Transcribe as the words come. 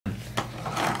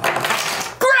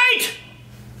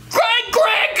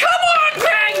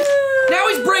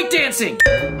boxing.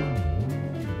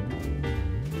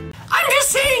 I'm just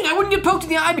saying I wouldn't get poked in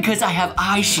the eye because I have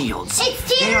eye shields. It's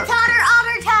teeter-totter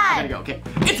otter time. I gotta go, okay.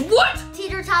 It's what?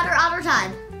 Teeter-totter otter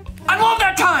time. I love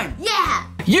that time. Yeah.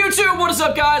 YouTube, what is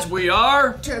up, guys? We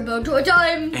are Turbo Toy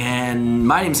Time. And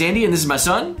my name's Andy, and this is my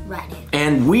son. Right.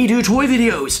 And we do toy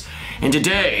videos. And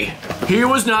today, he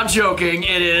was not joking,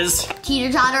 it is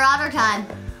Teeter-totter otter time.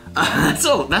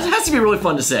 that has to be really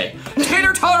fun to say.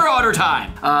 Tater-totter otter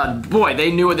time. Boy, they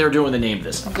knew what they were doing when they named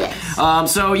this.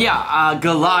 Yes. So yeah,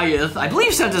 Goliath, I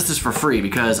believe sent us this for free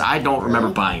because I don't remember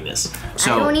buying this.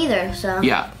 So, I don't either, so.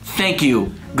 Yeah, thank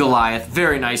you, Goliath.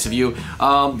 Very nice of you.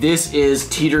 This is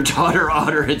Teeter-totter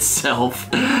otter itself.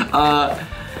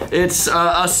 It's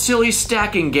a silly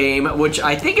stacking game, which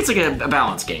I think it's like a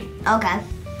balance game. Okay.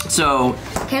 So.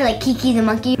 Kind of like Kiki the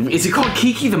monkey. Is it called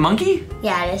Kiki the monkey?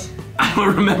 Yeah, it is. I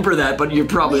don't remember that, but you're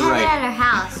probably right. We had it at our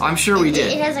house. I'm sure we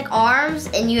did. It has like arms,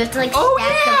 and you have to like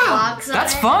stack the blocks on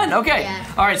That's it. fun. Okay. Yeah.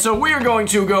 All right. So we are going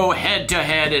to go head to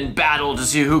head and battle to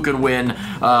see who can win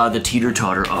the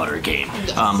Teeter-totter otter game.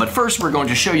 Yes. But first, we're going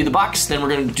to show you the box. Then we're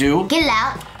going to do. Get it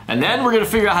out. And then we're going to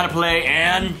figure out how to play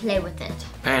and play with it.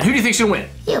 And who do you think's gonna win?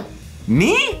 You.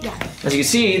 Me? Yeah. As you can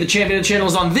see, the champion of the channel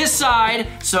is on this side,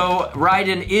 so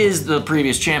Raiden is the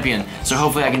previous champion, so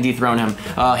hopefully I can dethrone him.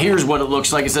 Here's what it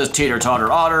looks like. It says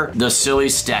Teeter-totter otter, the silly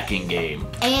stacking game.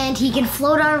 And he can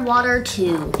float on water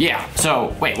too. Yeah,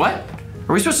 so, wait, what?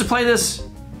 Are we supposed to play this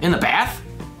in the bath?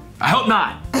 I hope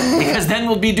not, because then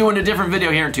we'll be doing a different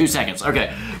video here in 2 seconds.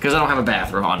 Okay, because I don't have a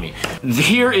bath on me.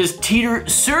 Here is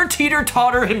Sir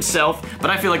Teeter-totter himself,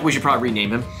 but I feel like we should probably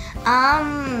rename him.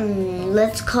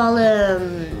 Let's call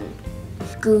him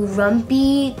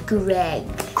Grumpy Greg.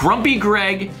 Grumpy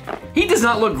Greg. He does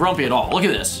not look grumpy at all. Look at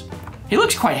this. He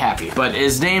looks quite happy, but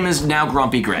his name is now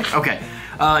Grumpy Greg. Okay.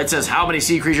 It says, how many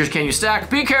sea creatures can you stack?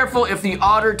 Be careful if the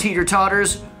otter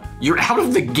teeter-totters. You're out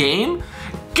of the game?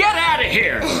 Get out of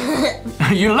here!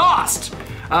 You lost!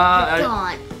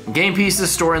 Gone. Game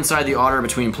pieces store inside the otter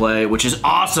between play, which is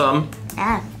awesome.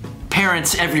 Yeah.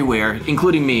 Parents everywhere,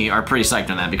 including me, are pretty psyched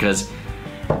on that because,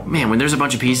 man, when there's a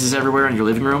bunch of pieces everywhere in your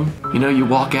living room, you know, you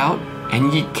walk out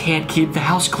and you can't keep the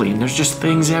house clean. There's just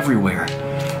things everywhere.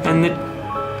 And the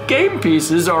game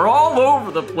pieces are all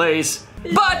over the place.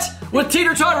 But with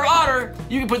Teeter-totter otter,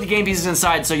 you can put the game pieces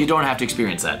inside so you don't have to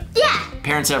experience that. Yeah.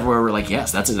 Parents everywhere were like,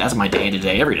 yes, that's my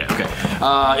day-to-day, every day. Okay.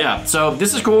 Yeah, so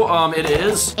this is cool. It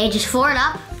is Ages 4 and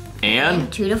up.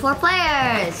 And 2 to 4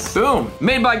 players. Boom!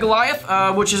 Made by Goliath,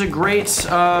 which is a great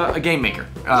game maker.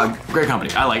 Great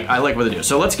company. I like what they do.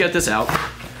 So let's get this out.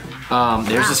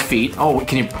 There's his feet. Oh,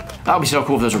 can you? That would be so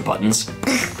cool if those were buttons.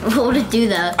 What would it do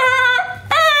though?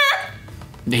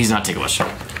 He's not ticklish.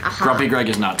 Grumpy Greg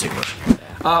is not ticklish.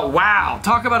 Wow!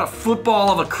 Talk about a football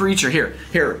of a creature. Here,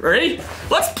 ready?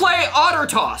 Let's play otter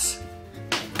toss.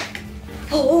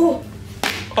 Oh.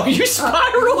 Oh, you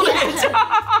spiraled it!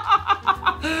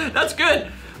 That's good.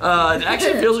 It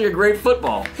actually feels like a great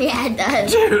football. Yeah, it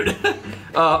does. Dude.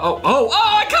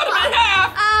 I cut him in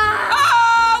half!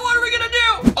 What are we gonna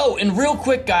do? Oh, and real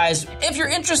quick, guys, if you're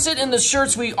interested in the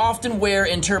shirts we often wear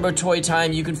in Turbo Toy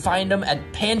Time, you can find them at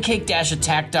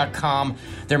pancake-attack.com.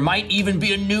 There might even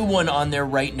be a new one on there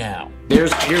right now.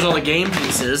 Here's all the game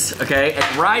pieces, okay?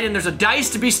 And right in, there's a dice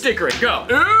to be stickering. Go.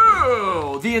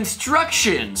 Ooh, the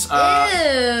instructions.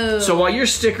 Ew. So while you're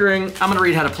stickering, I'm gonna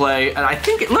read how to play. And I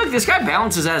think, look, this guy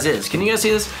balances as is. Can you guys see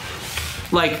this?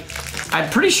 Like, I'm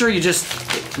pretty sure you just,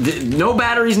 no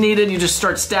batteries needed. You just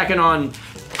start stacking on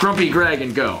Grumpy Greg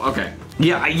and go. Okay.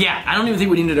 Yeah, I don't even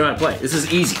think we need to know how to play. This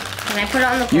is easy. Can I put it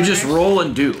on the corner? You just roll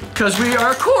and do. Because we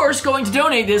are, of course, going to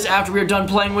donate this after we're done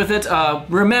playing with it.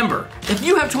 Remember, if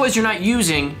you have toys you're not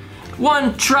using,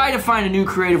 one, try to find a new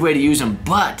creative way to use them.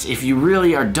 But if you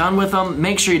really are done with them,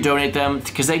 make sure you donate them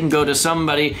because they can go to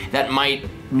somebody that might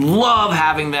love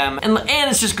having them. And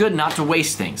it's just good not to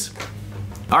waste things.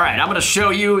 All right, I'm gonna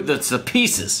show you the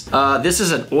pieces. This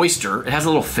is an oyster. It has a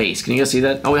little face. Can you guys see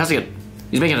that? Oh, it has like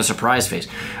he's making a surprise face.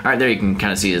 All right, there you can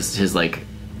kind of see his like,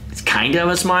 it's kind of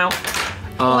a smile.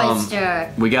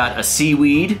 Oyster. We got a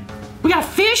seaweed. We got a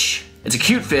fish. It's a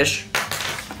cute fish.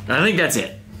 And I think that's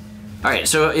it. All right,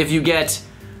 so if you get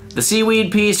the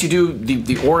seaweed piece, you do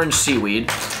the orange seaweed.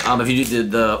 If you do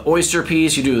the oyster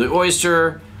piece, you do the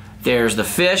oyster. There's the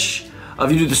fish.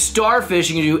 If you do the starfish,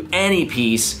 you can do any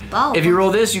piece. Oh. If you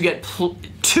roll this, you get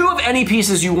 2 of any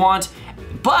pieces you want.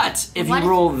 But if you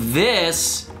roll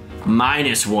this,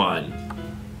 -1.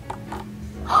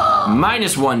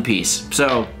 -1 piece.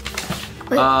 So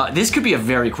this could be a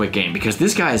very quick game because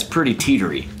this guy is pretty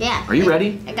teetery. Yeah. Are you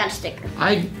ready? I got a sticker.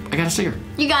 I got a sticker.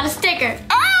 You got a sticker.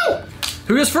 Oh!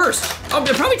 Who goes first? Oh,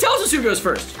 it probably tells us who goes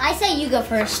first. I say you go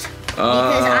first.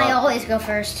 Because I always go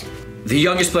first. The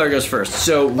youngest player goes first.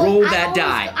 So roll that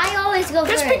die. I always go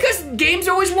That's first. because games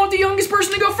always want the youngest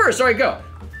person to go first. All right, go.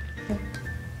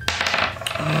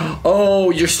 Oh,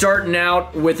 you're starting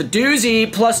out with a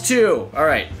doozy +2. All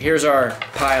right, here's our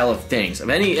pile of things.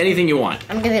 Of anything you want.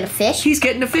 I'm gonna get a fish. He's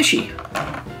getting a fishy.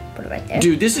 Put it right there.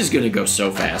 Dude, this is gonna go so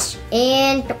fast.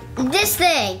 And this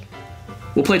thing.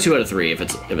 We'll play 2 out of 3 if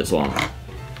it's long.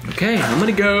 Okay, I'm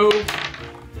gonna go.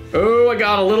 Oh, I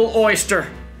got a little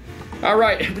oyster. All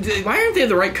right, why aren't they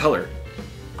the right color?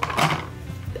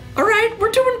 All right,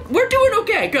 we're doing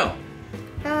okay. Go.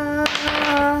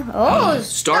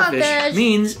 Starfish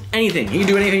means anything. He can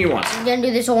do anything he wants. I'm gonna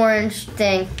do this orange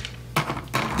thing.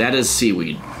 That is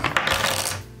seaweed.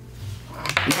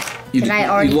 You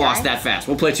lost that fast.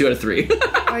 We'll play 2 out of 3.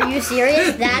 Are you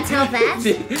serious? That's how fast?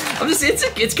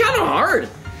 It's kind of hard.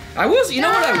 You know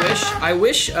what I wish? I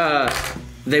wish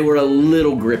they were a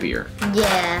little grippier.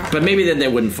 Yeah. But maybe then they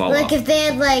wouldn't fall off. Like if they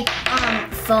had like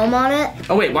foam on it.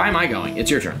 Oh wait, why am I going? It's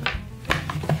your turn.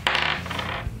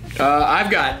 I've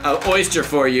got an oyster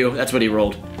for you. That's what he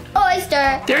rolled.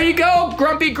 Oyster. There you go,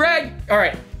 Grumpy Greg. All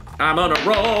right, I'm on a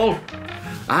roll.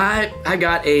 I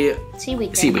got a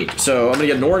Seaweed. seaweed. So I'm gonna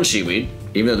get an orange seaweed,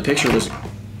 even though the picture was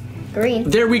Green.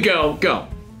 There we go. Go.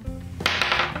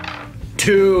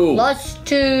 2.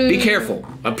 +2. Be careful.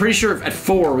 I'm pretty sure at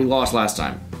 4 we lost last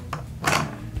time.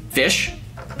 Fish.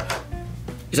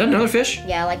 Is that another fish?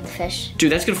 Yeah, I like the fish.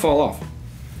 Dude, that's gonna fall off.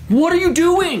 What are you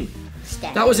doing?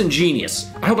 Stab. That was ingenious.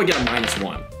 I hope I get a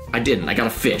 -1. I didn't. I got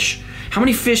a fish. How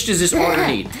many fish does this otter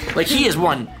need? Like, he is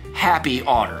one happy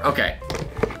otter. Okay.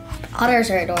 Otters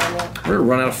are adorable. We're gonna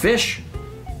run out of fish.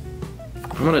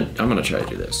 I'm gonna try to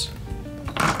do this.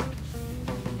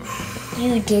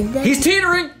 You did that? He's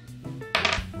teetering.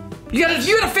 You got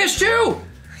a fish too.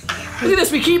 Look at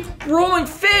this. We keep rolling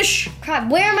fish. Crap,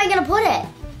 where am I gonna put it?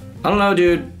 I don't know,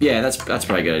 dude. Yeah, that's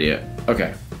probably a good idea.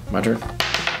 Okay, my turn.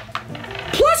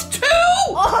 +2.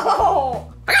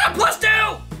 Oh! I got a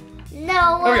 +2.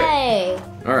 No way.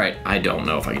 All right. I don't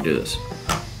know if I can do this.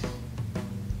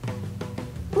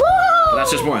 Woo! But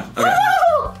that's just one. Okay.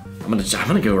 Woo! I'm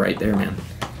gonna go right there, man.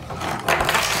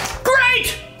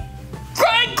 Great!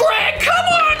 Greg! Come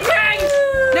on, Greg!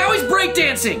 Now he's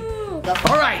breakdancing.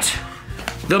 All right.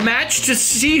 The match to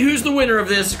see who's the winner of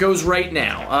this goes right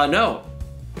now. No.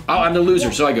 Oh, I'm the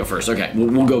loser, so I go first. Okay,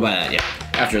 we'll go by that. Yeah.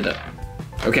 After that.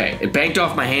 Okay, it banked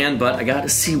off my hand, but I got a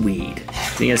seaweed.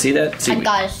 You guys see that? Seaweed. I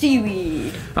got a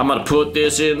seaweed. I'm gonna put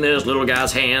this in this little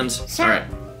guy's hands. All right.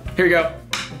 Here you go.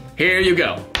 Here you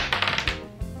go.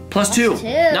 +2.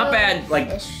 +2. Not bad.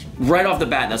 Like right off the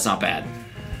bat, that's not bad.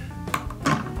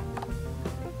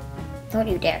 Don't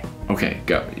you dare. Okay,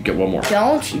 go. You get one more.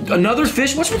 Don't. Another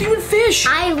fish? What's with you and fish?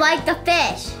 I like the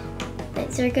fish.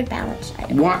 It's a good balance.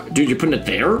 What? Dude, you're putting it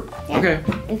there? Yeah. Okay.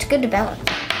 It's good to balance.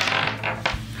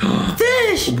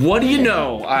 Fish! What do you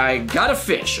know? I got a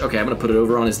fish. Okay, I'm gonna put it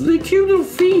over on his cute little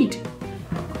feet.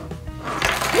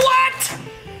 What?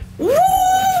 Woo!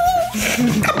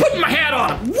 I'm putting my hat on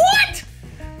him. What?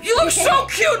 You look so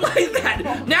cute like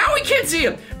that. Now we can't see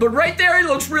him, but right there he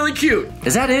looks really cute.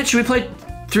 Is that it? Should we play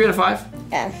 3 out of 5?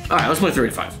 Yeah. All right, let's play 3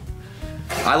 out of 5.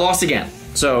 I lost again.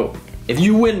 So if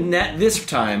you win this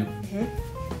time,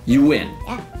 you win.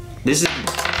 Yeah. This is.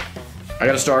 I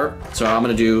got a star, so I'm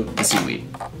gonna do the seaweed.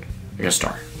 I got a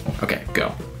star. Okay,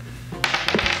 go.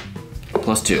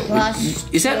 +2.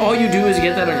 Is that all you do is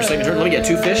get that on your second turn? Let me get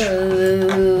 2 fish.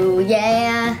 Ooh,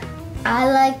 yeah. I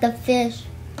like the fish.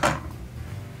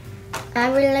 I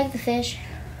really like the fish.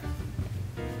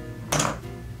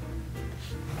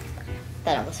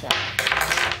 That almost fell.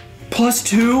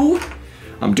 +2?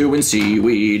 I'm doing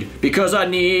seaweed because I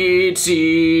need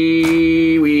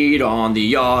seaweed on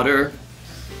the otter.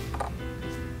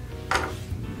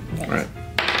 Alright.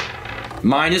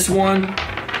 -1.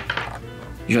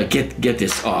 You're like, get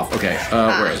this off. Okay,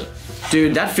 where is it?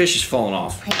 Dude, that fish is falling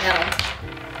off. I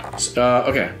know.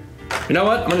 Okay. You know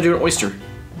what? I'm gonna do an oyster.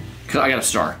 Cause I got a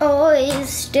star.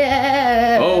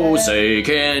 Oyster. Oh, say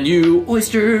can you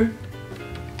oyster?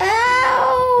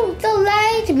 Oh, the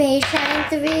light may shine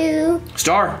through.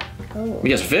 Star. Oh. We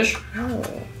got some fish? Oh.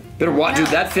 Better watch, dude,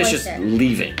 that fish oyster. is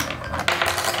leaving.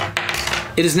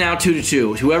 It is now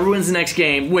 2-2. Whoever wins the next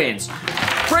game wins.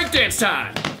 Breakdance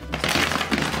time!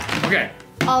 Okay.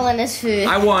 All in his food.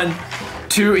 I won.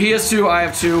 2, he has 2, I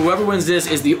have 2. Whoever wins this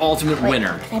is the ultimate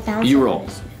winner. can I bounce You on roll.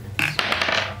 this?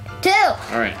 2.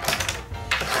 Alright.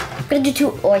 I'm gonna do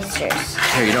 2 oysters.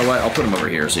 Here, you know what? I'll put him over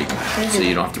here so you don't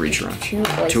have to reach around. 2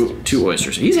 oysters. Two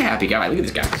oysters. He's a happy guy. Look at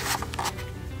this guy.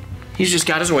 He's just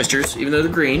got his oysters, even though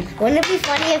they're green. Wouldn't it be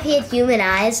funny if he had human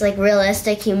eyes, like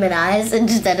realistic human eyes,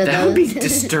 instead of That those? would be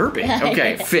disturbing.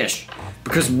 Okay, fish.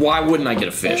 Because why wouldn't I get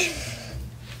a fish?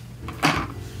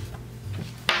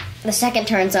 The second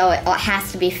turn's always, it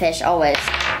has to be fish, always.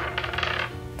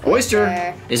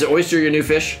 Oyster. Is it oyster your new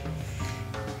fish?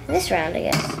 This round, I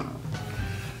guess.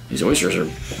 These oysters are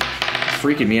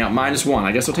freaking me out. -1.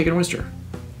 I guess I'll take an oyster.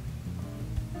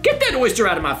 Get that oyster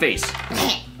out of my face.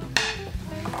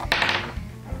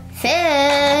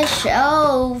 Fish.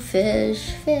 Oh,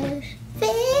 fish, fish,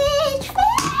 fish,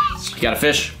 fish. You got a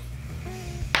fish?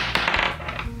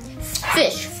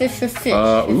 Fish, fish, fish, fish,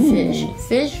 ooh. fish,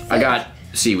 fish, fish. I got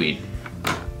seaweed.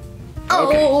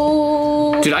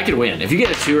 Oh. Dude, I could win. If you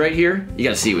get a 2 right here, you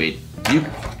got a seaweed.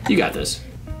 You got this.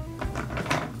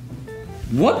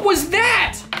 What was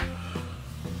that?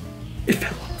 It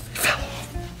fell off. It fell off.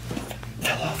 It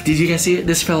fell off. Did you guys see it?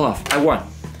 This fell off. I won.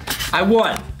 I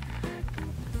won.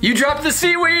 You dropped the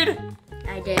seaweed.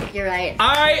 I did. You're right. All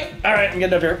right, I'm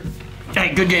getting up here.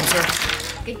 Hey, good game, sir.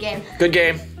 Good game. Good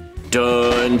game.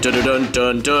 Dun, dun, dun,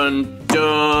 dun, dun,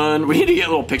 dun. We need to get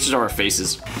little pictures of our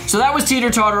faces. So that was Teeter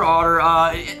Totter Otter.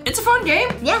 It's a fun game.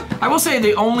 Yeah. I will say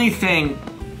the only thing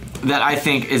that I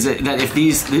think is that if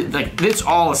these, like, it's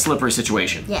all a slippery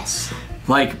situation. Yes.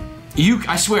 Like,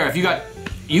 I swear, if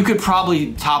you could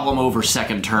probably topple them over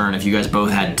second turn if you guys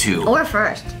both had 2. Or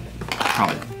first.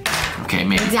 Probably. Okay,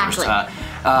 maybe Exactly. first.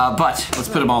 But let's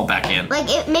put them all back in. Like,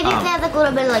 maybe if they had like a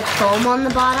little bit of like foam on the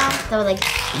bottom, they were like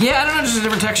Yeah, I don't know, just a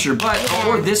different texture, but, Yeah.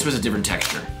 or this was a different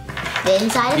texture. the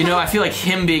inside of You know, it. I feel like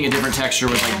him being a different texture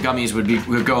with like gummies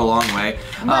would go a long way.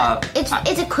 But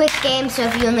it's a quick game, so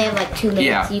if you only have like 2 minutes,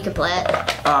 Yeah. you can play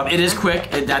it. It is quick.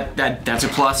 That's a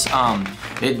plus.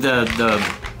 The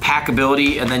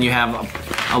packability, and then you have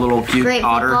a little cute Great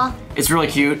otter. football. It's really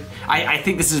cute. I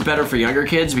think this is better for younger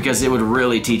kids because it would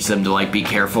really teach them to like be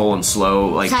careful and slow.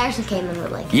 Like, Cyrus and Cayman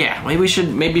would like it. yeah,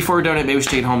 maybe before we donate, maybe we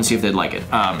should take it home and see if they'd like it.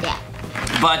 Yeah.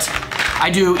 But I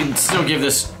do still give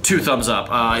this 2 thumbs up.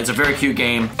 It's a very cute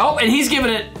game. Oh, and he's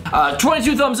giving it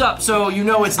 22 thumbs up, so you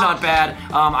know it's not bad.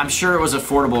 I'm sure it was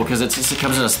affordable because it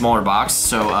comes in a smaller box,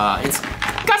 so it's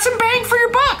got some bang for your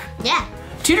buck. Yeah.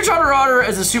 Teeter Totter Otter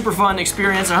is a super fun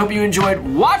experience. I hope you enjoyed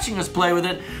watching us play with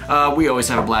it. We always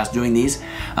have a blast doing these.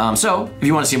 So if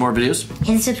you want to see more videos,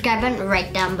 Hit the subscribe button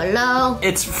right down below.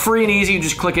 it's free and easy. You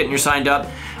just click it and you're signed up.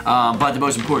 But the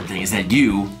most important thing is that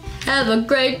you Have a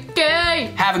great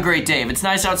day. have a great day. If it's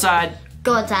nice outside,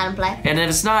 Go outside and play. and if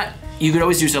it's not, you can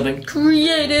always do something.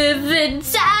 Creative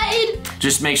inside.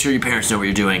 Just make sure your parents know what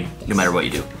you're doing, no matter what you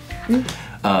do.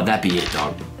 That be it,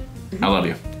 dog. I love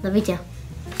you. Love you too.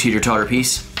 Teeter Totter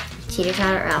peace. Teeter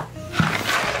Totter out.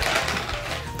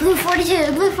 Blue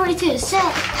 42, blue 42, set.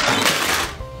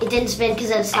 It didn't spin because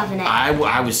of the stuff in it.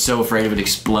 I was so afraid of it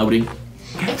exploding.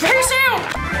 It's